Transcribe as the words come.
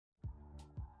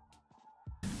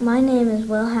My name is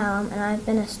Wil Hallam, and I've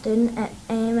been a student at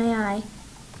AMAI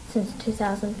since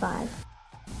 2005.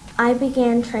 I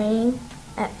began training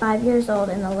at 5 years old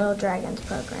in the Little Dragons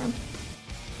program.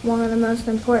 One of the most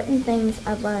important things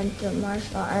I've learned through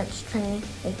martial arts training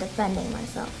is defending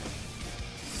myself.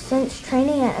 Since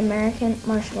training at American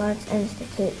Martial Arts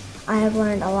Institute, I have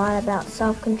learned a lot about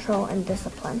self-control and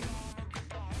discipline.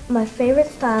 My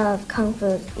favorite style of Kung Fu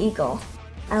is Eagle.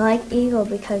 I like Eagle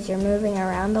because you're moving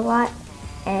around a lot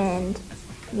and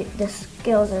the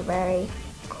skills are very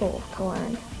cool to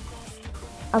learn.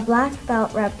 A black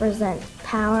belt represents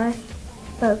power,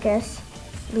 focus,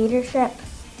 leadership,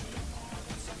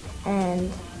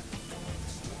 and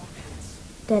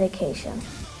dedication.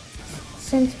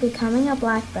 Since becoming a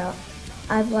black belt,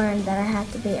 I've learned that I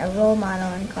have to be a role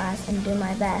model in class and do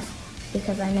my best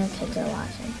because I know kids are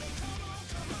watching.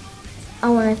 I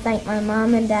want to thank my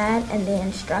mom and dad and the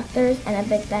instructors, and a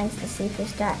big thanks to Seafood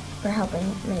Scott for helping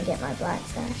me get my black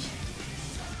sash.